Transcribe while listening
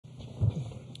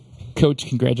Coach,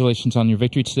 congratulations on your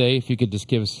victory today. If you could just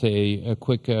give us a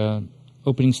quick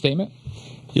opening statement.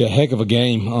 Yeah, heck of a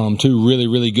game. Two really,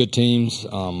 really good teams.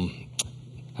 Have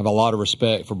a lot of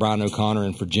respect for Brian O'Connor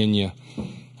and Virginia.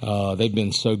 They've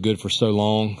been so good for so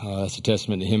long. It's a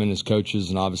testament to him and his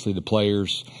coaches and obviously the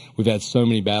players. We've had so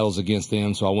many battles against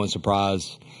them, so I wasn't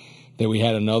surprised that we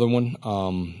had another one.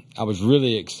 I was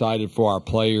really excited for our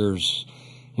players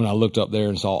when I looked up there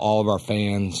and saw all of our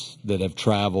fans that have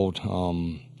traveled.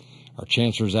 Our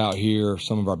chancellor's out here,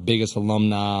 some of our biggest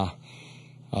alumni,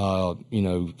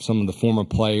 some of the former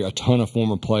players, a ton of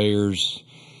former players.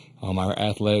 Our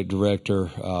athletic director,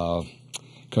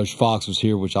 Coach Fox, was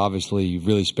here, which obviously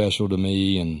really special to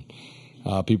me,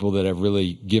 and people that have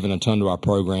really given a ton to our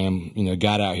program,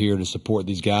 got out here to support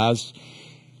these guys.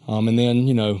 And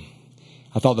then,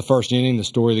 I thought the first inning, the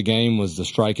story of the game was the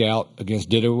strikeout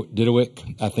against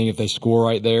Didowick. I think if they score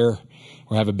right there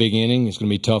or have a big inning, it's going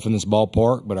to be tough in this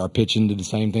ballpark, but our pitching did the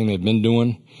same thing they've been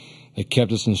doing. They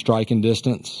kept us in striking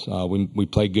distance. We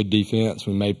played good defense.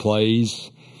 We made plays.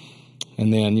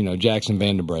 And then, Jackson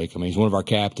Vanderbrake. I mean, he's one of our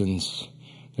captains.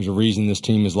 There's a reason this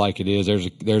team is like it is.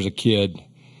 There's a kid,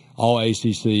 all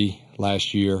ACC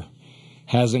last year,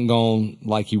 hasn't gone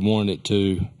like he wanted it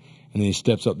to, and then he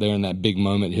steps up there in that big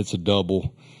moment, hits a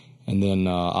double, and then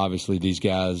obviously these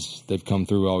guys, they've come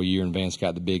through all year, and Vance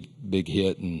got the big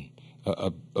hit, and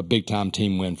a big-time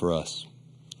team win for us.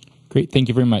 Great. Thank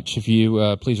you very much. If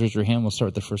you please raise your hand, we'll start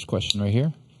with the first question right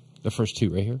here. The first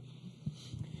two right here.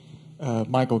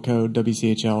 Michael Code,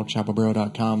 WCHL,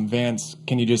 chapelboro.com. Vance,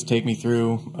 can you just take me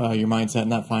through your mindset in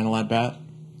that final at-bat?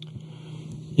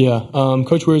 Yeah,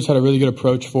 Coach Weir's had a really good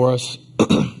approach for us,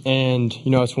 and, I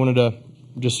just wanted to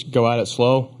just go at it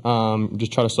slow,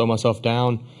 just try to slow myself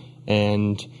down,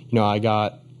 and, I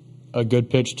got a good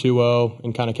pitch 2-0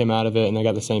 and kind of came out of it, and I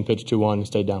got the same pitch 2-1 and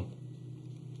stayed down.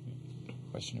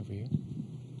 Question over here.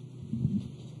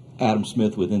 Adam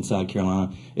Smith with Inside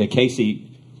Carolina. Yeah, Casey,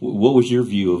 what was your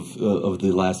view of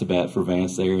the last at bat for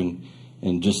Vance there,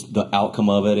 and just the outcome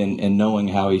of it, and knowing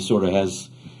how he sort of has,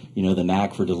 the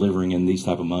knack for delivering in these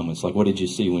type of moments? Like, what did you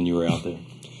see when you were out there?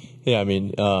 Yeah, I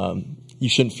mean, you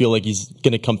shouldn't feel like he's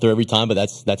going to come through every time, but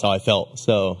that's how I felt.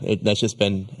 So that's just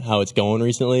been how it's going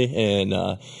recently. And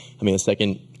the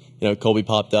second Colby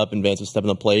popped up and Vance was stepping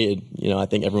on the plate, I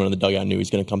think everyone in the dugout knew he was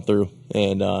going to come through,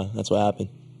 and that's what happened.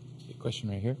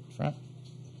 Question right here, front.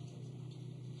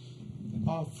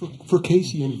 For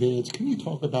Casey and Vance, can you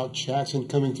talk about Jackson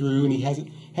coming through, and he hadn't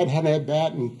had an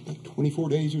at-bat in like 24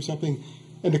 days or something,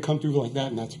 and to come through like that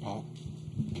in that spot?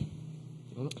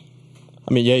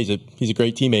 I mean, yeah, he's a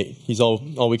great teammate. He's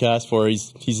all we can ask for.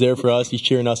 He's there for us. He's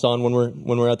cheering us on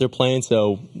when we're out there playing.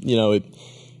 So it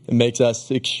makes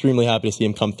us extremely happy to see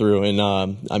him come through.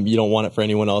 And you don't want it for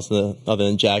anyone else other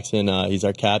than Jackson. He's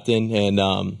our captain,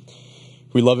 and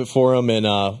we love it for him,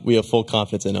 and we have full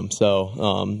confidence in him.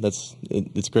 So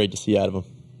it's great to see out of him.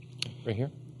 Right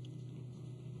here.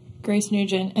 Grace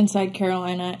Nugent, Inside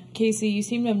Carolina. Casey, you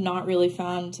seem to have not really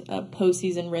found a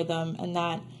postseason rhythm, and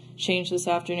that changed this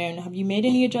afternoon. Have you made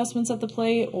any adjustments at the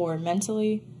plate or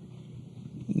mentally?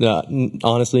 No,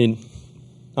 honestly,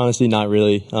 not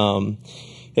really. I'm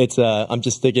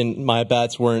just thinking my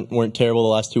at-bats weren't terrible the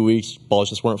last 2 weeks. Balls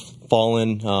just weren't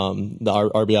falling. The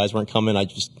RBIs weren't coming. I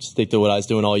just stick to what I was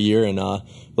doing all year, and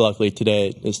luckily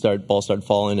today balls started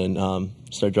falling and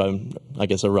started driving, I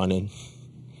guess, a run in.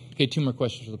 Okay, two more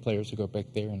questions for the players to go back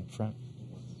there in front.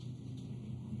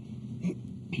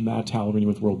 Matt Tallery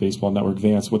with World Baseball Network.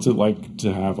 Vance, what's it like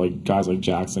to have guys like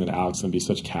Jackson and Alex and be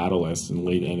such catalysts in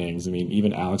late innings? I mean,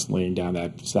 even Alex laying down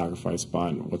that sacrifice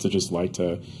bunt. What's it just like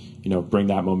to, bring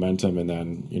that momentum and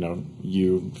then,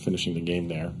 you finishing the game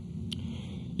there?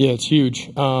 Yeah, it's huge.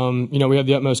 We have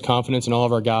the utmost confidence in all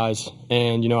of our guys,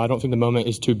 and I don't think the moment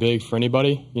is too big for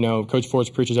anybody. Coach Forbes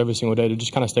preaches every single day to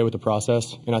just kind of stay with the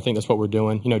process, and I think that's what we're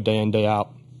doing. Day in, day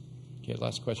out. Okay,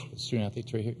 last question for the student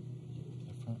athletes right here.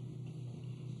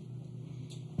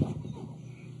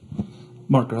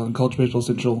 Mark Garland, College Baseball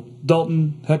Central.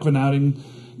 Dalton, heck of an outing.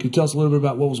 Can you tell us a little bit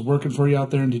about what was working for you out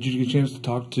there, and did you get a chance to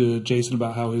talk to Jason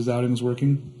about how his outing was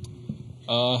working?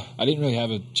 I didn't really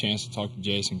have a chance to talk to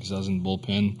Jason because I was in the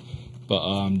bullpen,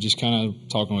 but just kind of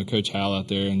talking with Coach Hal out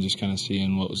there and just kind of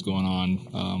seeing what was going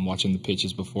on, watching the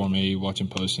pitches before me, watching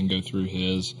Poston go through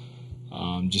his,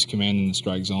 just commanding the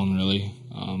strike zone really,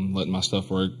 letting my stuff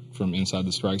work from inside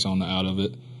the strike zone to out of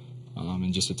it,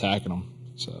 and just attacking them.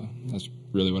 So that's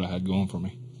really what I had going for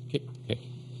me. Okay.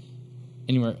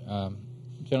 Anyway,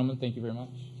 gentlemen, thank you very much.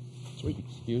 Sweet.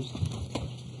 Excused.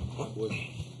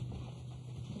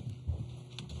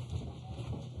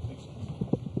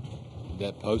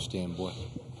 That post in, boy.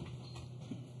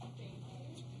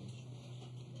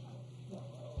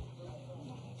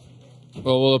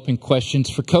 Well, we'll open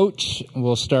questions for Coach.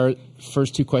 We'll start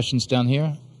first 2 questions down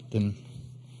here. Then,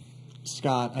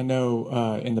 Scott, I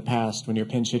know in the past when you're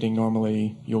pinch hitting,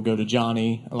 normally you'll go to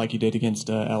Johnny like you did against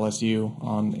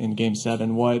LSU in Game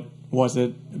 7. What was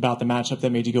it about the matchup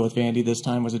that made you go with Vandy this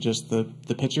time? Was it just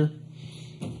the pitcher?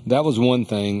 That was one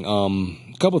thing.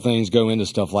 A couple of things go into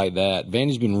stuff like that.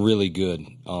 Vandy's been really good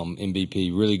in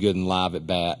BP, really good in live at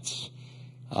bats.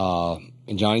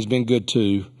 And Johnny's been good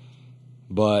too.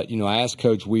 But, I asked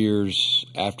Coach Weirs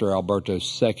after Alberto's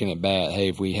second at bat, hey,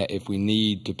 if we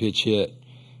need to pitch hit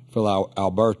for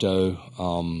Alberto,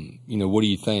 what do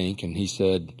you think? And he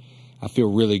said, I feel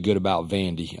really good about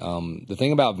Vandy. The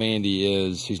thing about Vandy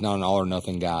is he's not an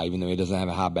all-or-nothing guy. Even though he doesn't have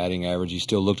a high batting average, he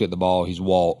still looked at the ball. He's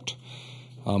walked.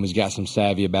 He's got some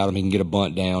savvy about him. He can get a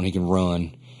bunt down. He can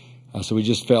run. So we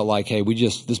just felt like, hey,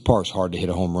 this park's hard to hit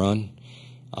a home run.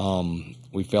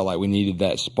 We felt like we needed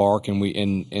that spark,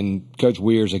 and Coach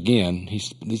Weirs, again,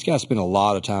 these guys spend a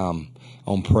lot of time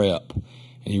on prep,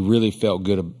 and he really felt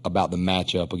good about the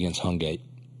matchup against Hungate.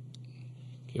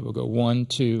 Okay, we'll go 1,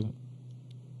 2,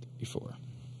 3, 4.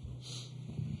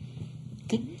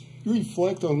 Can you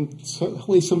reflect on the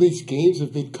way some of these games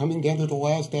have been coming down to the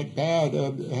last at bat?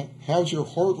 How's your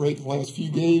heart rate the last few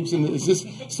games, and is this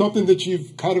something that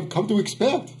you've kind of come to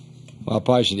expect? Well, I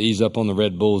probably should ease up on the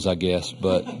Red Bulls, I guess,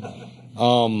 but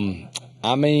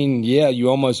you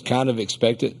almost kind of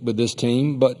expect it with this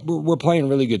team, but we're playing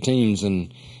really good teams.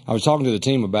 And I was talking to the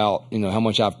team about, how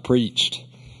much I've preached,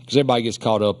 because everybody gets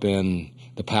caught up in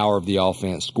the power of the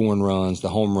offense, scoring runs, the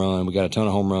home run. We got a ton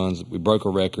of home runs. We broke a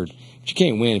record. But you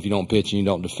can't win if you don't pitch and you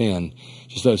don't defend.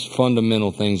 Just those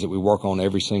fundamental things that we work on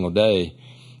every single day.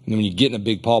 And when you get in a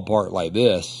big ballpark like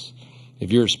this,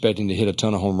 if you're expecting to hit a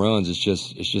ton of home runs, it's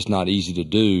just not easy to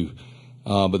do.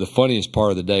 But the funniest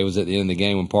part of the day was at the end of the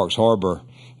game when Parks Harbor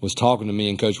was talking to me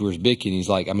and Coach Weirs-Bicky, and he's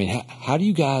like, how do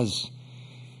you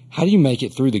make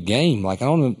it through the game? Like, I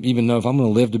don't even know if I'm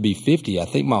going to live to be 50. I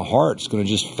think my heart's going to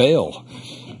just fail.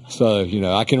 So,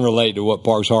 I can relate to what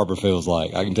Parks Harbor feels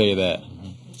like. I can tell you that.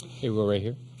 Okay, we'll go right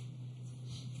here.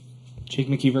 Jake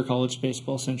McKeever, College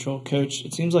Baseball Central. Coach,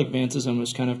 it seems like Vance has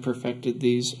almost kind of perfected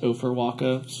these Ofer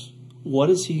walk-ups.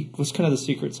 What's kind of the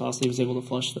secret sauce that he was able to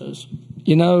flush those?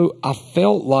 I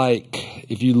felt like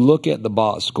if you look at the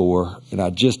box score, and I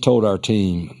just told our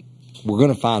team, we're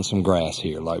going to find some grass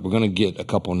here. Like, we're going to get a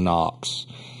couple knocks.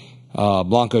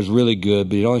 Blanco's really good,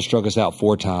 but he only struck us out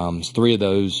 4 times. 3 of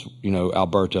those,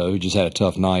 Alberto, who just had a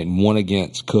tough night, and 1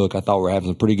 against Cook. I thought we were having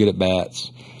some pretty good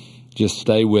at-bats. Just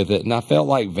stay with it. And I felt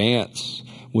like Vance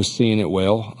was seeing it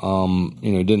well.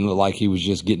 It didn't look like he was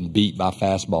just getting beat by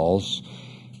fastballs.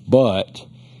 But,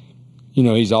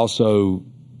 he's also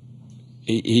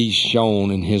he's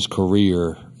shown in his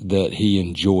career that he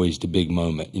enjoys the big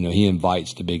moment. He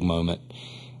invites the big moment.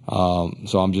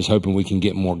 So I'm just hoping we can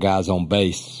get more guys on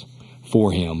base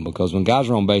for him, because when guys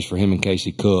are on base for him and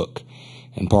Casey Cook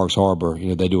and Parks Harbor,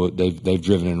 they've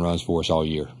driven in runs for us all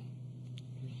year.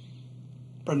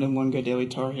 Brendan Lunga, Daily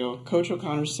Tar Heel. Coach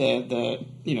O'Connor said that,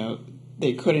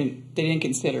 they didn't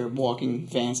consider walking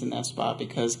Vance in that spot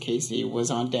because Casey was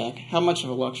on deck. How much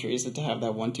of a luxury is it to have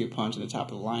that 1-2 punch at the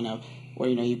top of the lineup where,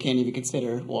 you can't even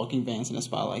consider walking Vance in a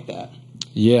spot like that?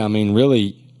 Yeah,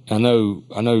 really, I know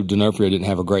D'Onofrio didn't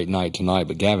have a great night tonight,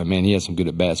 but Gavin, man, he had some good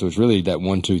at-bats. So it's really that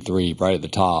 1-2-3 right at the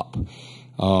top.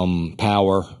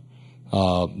 Power,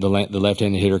 the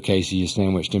left-handed hitter, Casey, is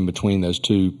sandwiched in between those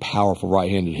 2 powerful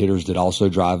right-handed hitters that also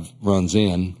drive runs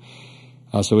in.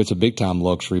 So it's a big-time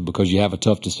luxury because you have a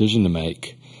tough decision to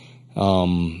make.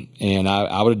 And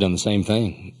I would have done the same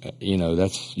thing.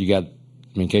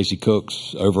 Casey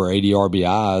Cook's over 80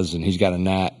 RBIs, and he's got a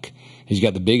knack. He's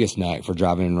got the biggest knack for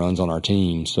driving in runs on our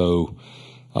team. So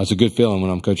it's a good feeling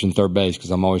when I'm coaching third base because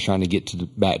I'm always trying to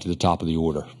get back to the top of the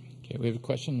order. Okay, we have a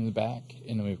question in the back,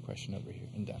 and then we have a question over here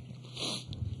and down here.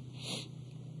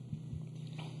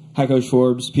 Hi, Coach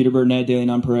Forbes. Peter Burnett, Daily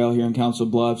Nonpareil here in Council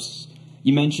Bluffs.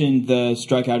 You mentioned the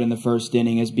strikeout in the first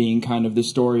inning as being kind of the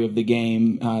story of the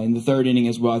game. In the third inning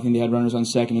as well, I think they had runners on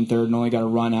second and third and only got a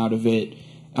run out of it.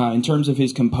 In terms of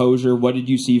his composure, what did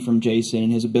you see from Jason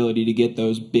and his ability to get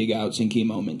those big outs in key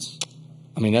moments?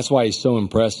 That's why he's so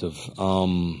impressive.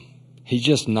 He's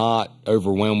just not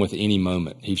overwhelmed with any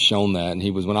moment. He's shown that. And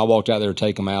when I walked out there to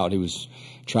take him out, he was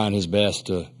trying his best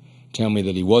to tell me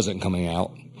that he wasn't coming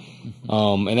out.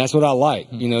 And that's what I like.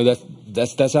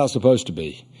 That's how it's supposed to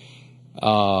be.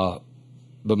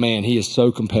 But man, he is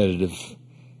so competitive.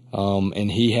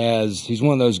 And he's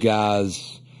one of those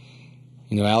guys,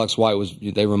 Alex White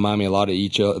they remind me a lot of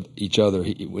each other.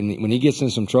 When he gets in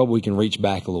some trouble, he can reach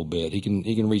back a little bit. He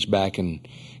can reach back and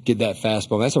get that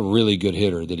fastball. That's a really good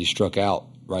hitter that he struck out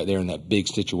right there in that big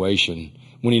situation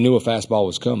when he knew a fastball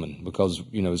was coming because,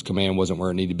 his command wasn't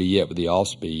where it needed to be yet with the off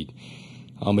speed.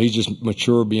 He's just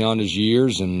mature beyond his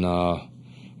years, and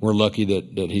we're lucky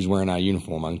that he's wearing our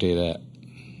uniform. I can tell you that.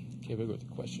 Okay, we'll go with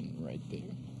the question right there.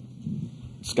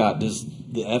 Scott, does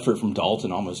the effort from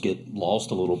Dalton almost get lost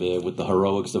a little bit with the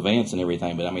heroics of Vance and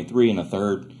everything? But, 3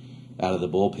 1/3 out of the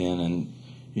bullpen, and,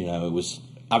 it was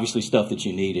obviously stuff that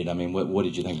you needed. What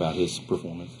did you think about his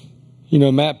performance?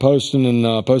 Matt Poston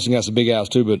and Poston got some big outs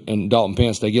too, and Dalton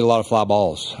Pence, they get a lot of fly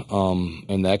balls,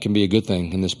 and that can be a good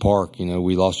thing in this park.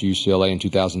 We lost UCLA in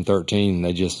 2013,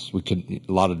 and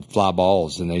a lot of fly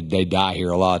balls, and they die here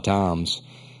a lot of times.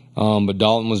 But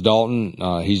Dalton was Dalton.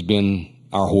 He's been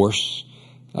our horse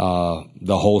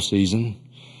the whole season,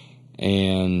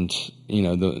 and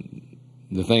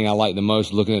the thing I like the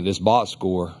most looking at this box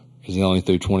score is he only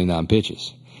threw 29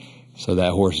 pitches, so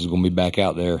that horse is going to be back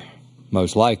out there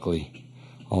most likely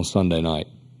on Sunday night.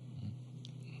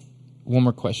 One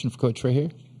more question for Coach right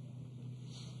here.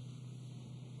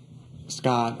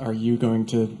 Scott, are you going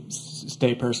to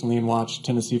stay personally and watch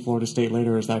Tennessee, Florida State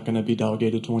later, or is that going to be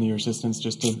delegated to one of your assistants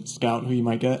just to scout who you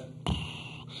might get?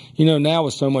 Now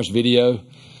with so much video,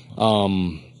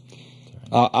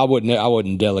 I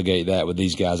wouldn't delegate that with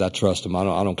these guys. I trust them. I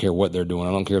don't care what they're doing.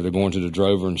 I don't care if they're going to the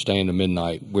Drover and staying to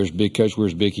midnight. Where's Big Coach?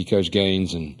 Where's Bicky? Coach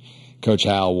Gaines and Coach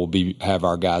Howell will have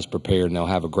our guys prepared, and they'll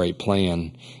have a great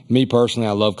plan. Me personally,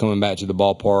 I love coming back to the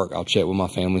ballpark. I'll check with my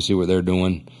family, see what they're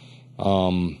doing.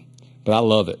 But I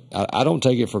love it. I don't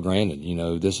take it for granted.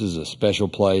 This is a special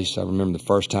place. I remember the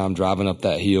first time driving up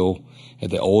that hill at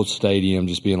the old stadium,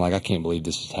 just being like, I can't believe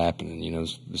this is happening.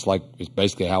 It's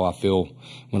basically how I feel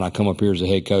when I come up here as a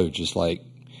head coach. It's like,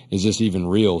 is this even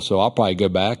real? So I'll probably go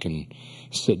back and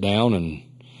sit down and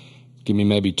give me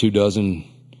maybe 2 dozen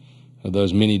of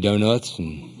those mini donuts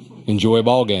and enjoy a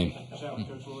ball game.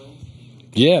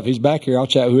 Yeah, if he's back here, I'll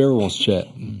chat with whoever wants to chat.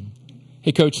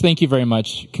 Hey, Coach, thank you very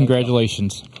much.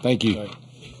 Congratulations. Thank you.